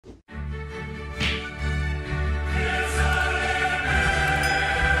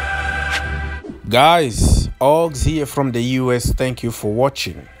Guys, Ogs here from the US. Thank you for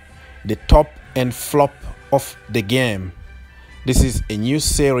watching the top and flop of the game. This is a new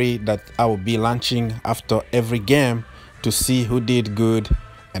series that I will be launching after every game to see who did good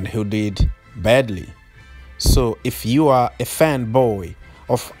and who did badly. So if you are a fanboy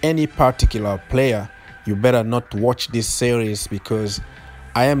of any particular player, you better not watch this series because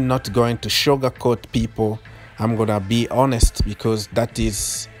I am not going to sugarcoat people. I'm gonna be honest because that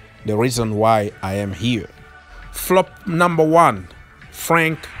is the reason why I am here. Flop number one,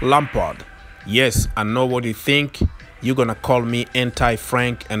 Frank Lampard. Yes, I know what you think. You're gonna call me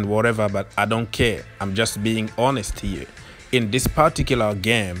anti-Frank and whatever, but I don't care. I'm just being honest here. In this particular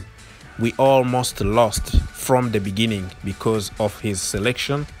game, we almost lost from the beginning because of his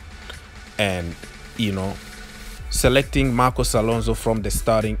selection. And, selecting Marcos Alonso from the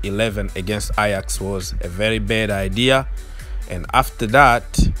starting 11 against Ajax was a very bad idea. And after that,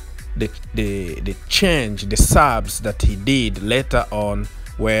 the change, the subs that he did later on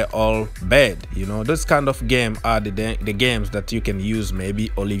were all bad. Those kind of game are the games that you can use maybe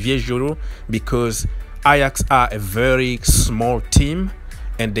Olivier Giroud, because Ajax are a very small team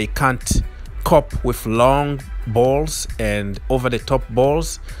and they can't cope with long balls and over the top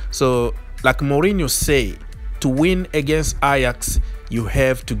balls. So like Mourinho say, to win against Ajax, you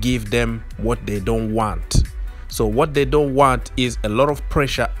have to give them what they don't want. So what they don't want is a lot of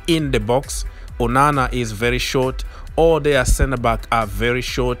pressure in the box. Onana is very short. All their center back are very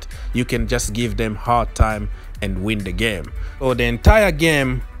short. You can just give them hard time and win the game. So the entire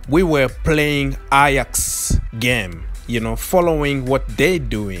game, we were playing Ajax game, following what they're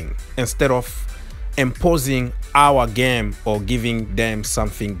doing instead of imposing our game or giving them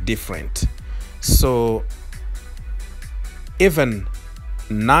something different. So even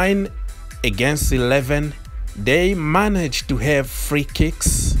 9 against 11, they managed to have free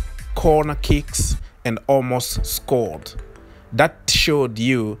kicks, corner kicks, and almost scored. That showed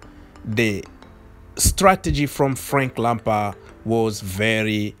you the strategy from Frank Lampard was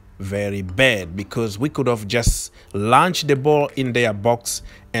very, very bad, because we could have just launched the ball in their box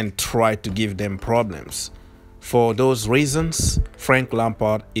and tried to give them problems. For those reasons, Frank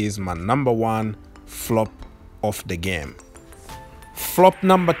Lampard is my number one flop of the game. Flop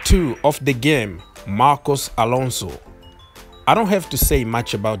number two of the game, Marcos Alonso. I don't have to say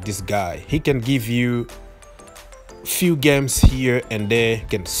much about this guy. He can give you few games here and there,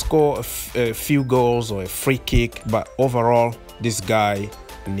 can score a few goals or a free kick, but overall this guy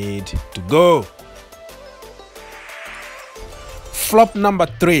need to go. Flop number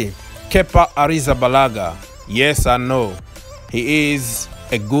three, Kepa Arrizabalaga. Yes, I know he is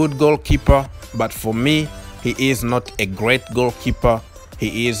a good goalkeeper, but for me, he is not a great goalkeeper.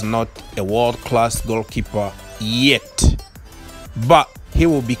 He is not a world-class goalkeeper yet, but he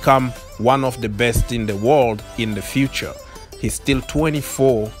will become one of the best in the world in the future. He's still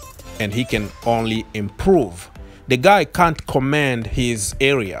 24 and he can only improve. The guy can't command his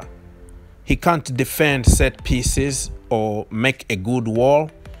area. He can't defend set pieces or make a good wall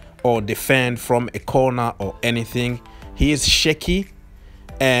or defend from a corner or anything. He is shaky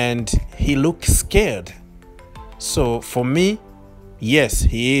and he looks scared. So for me, yes,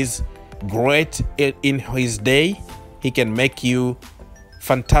 he is great in his day. He can make you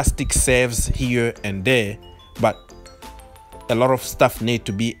fantastic saves here and there, but a lot of stuff need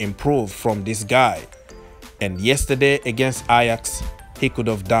to be improved from this guy. And yesterday against Ajax, he could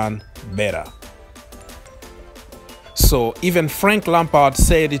have done better. So even Frank Lampard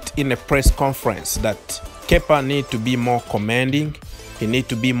said it in a press conference that Kepa need to be more commanding. He need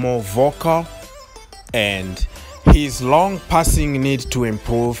to be more vocal, and his long passing needs to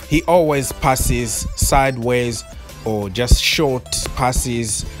improve. He always passes sideways or just short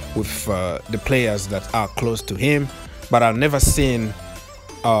passes with the players that are close to him. But I've never seen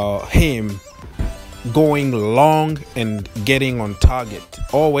him going long and getting on target.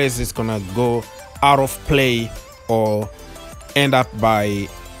 Always it's gonna go out of play or end up by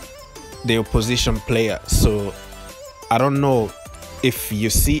the opposition player. So I don't know if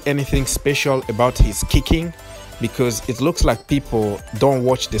you see anything special about his kicking, because it looks like people don't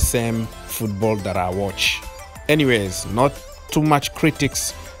watch the same football that I watch. Anyways, not too much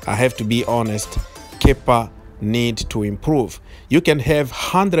critics. I have to be honest. Kepa need to improve. You can have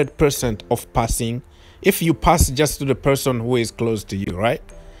 100% of passing if you pass just to the person who is close to you, right?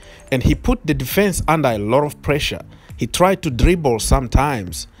 And he put the defense under a lot of pressure. He tried to dribble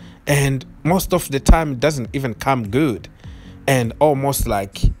sometimes, and most of the time it doesn't even come good, and almost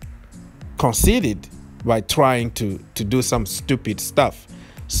like conceded by trying to do some stupid stuff.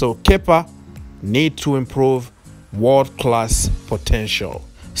 So Kepa need to improve, world-class potential.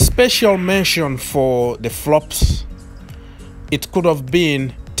 Special mention for the flops. It could have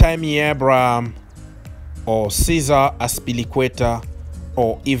been Tammy Abraham or Cesar Azpilicueta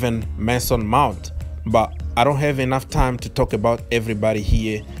or even Mason Mount, but I don't have enough time to talk about everybody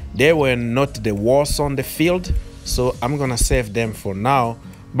here. They were not the worst on the field, so I'm gonna save them for now,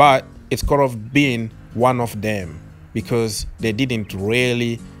 but it could have been one of them because they didn't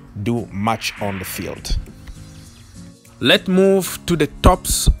really do much on the field. Let's move to the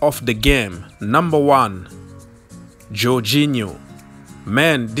tops of the game. Number 1, Jorginho.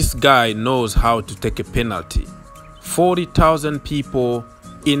 Man, this guy knows how to take a penalty. 40,000 people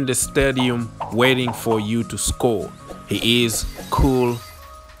in the stadium waiting for you to score. He is cool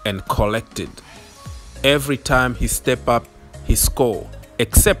and collected. Every time he step up, he score,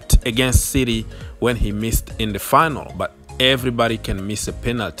 except against City when he missed in the final, but everybody can miss a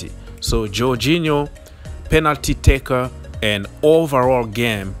penalty. So Jorginho, penalty taker, and overall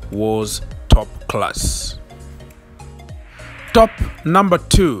game was top class. Top number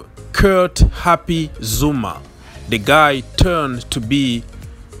 2, Kurt Happy Zuma. The guy turned to be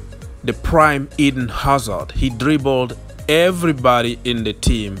the prime Eden Hazard. He dribbled everybody in the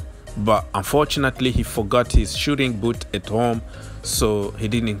team, but unfortunately he forgot his shooting boot at home, so he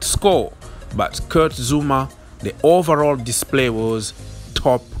didn't score. But Kurt Zuma, the overall display was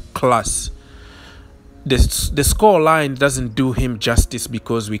top class. The score line doesn't do him justice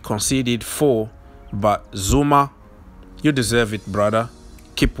because we conceded 4, but Zuma, you deserve it, brother.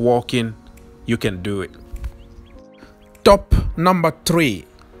 Keep walking, you can do it. Top number 3,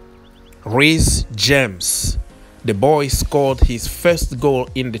 Reece James. The boy scored his first goal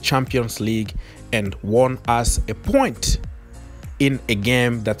in the Champions League and won us a point in a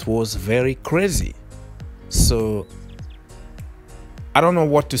game that was very crazy. So I don't know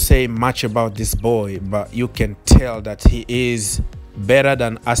what to say much about this boy, but you can tell that he is better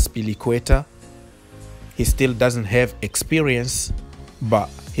than Azpilicueta. He still doesn't have experience, but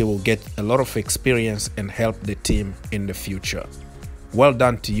he will get a lot of experience and help the team in the future. Well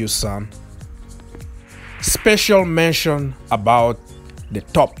done to you, son. Special mention about the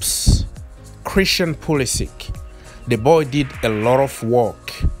tops. Christian Pulisic. The boy did a lot of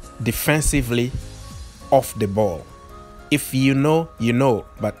work defensively off the ball. If you know, you know.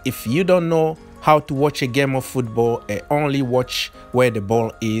 But if you don't know how to watch a game of football and only watch where the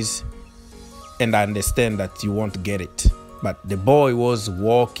ball is, and I understand that you won't get it. But the boy was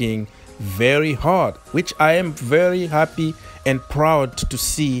working very hard, which I am very happy and proud to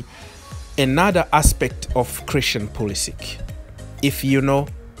see another aspect of Christian Pulisic. If you know,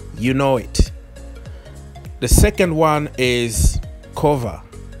 you know it. The second one is Cover.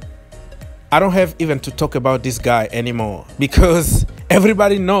 I don't have even to talk about this guy anymore because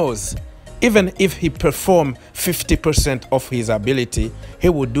everybody knows even if he performed 50% of his ability, he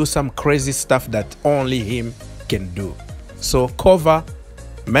would do some crazy stuff that only him can do. So Cover,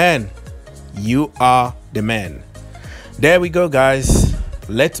 man, you are the man. There we go, guys.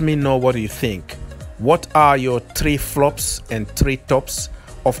 Let me know what you think. What are your 3 flops and 3 tops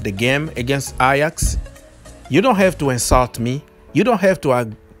of the game against Ajax? You don't have to insult me. You don't have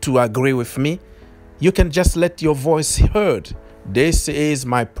to agree with me. You can just let your voice heard. This is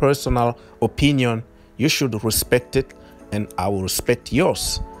my personal opinion. You should respect it, and I will respect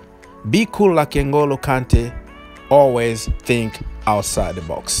yours. Be cool like N'Golo Kante. Always think outside the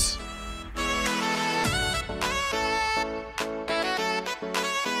box.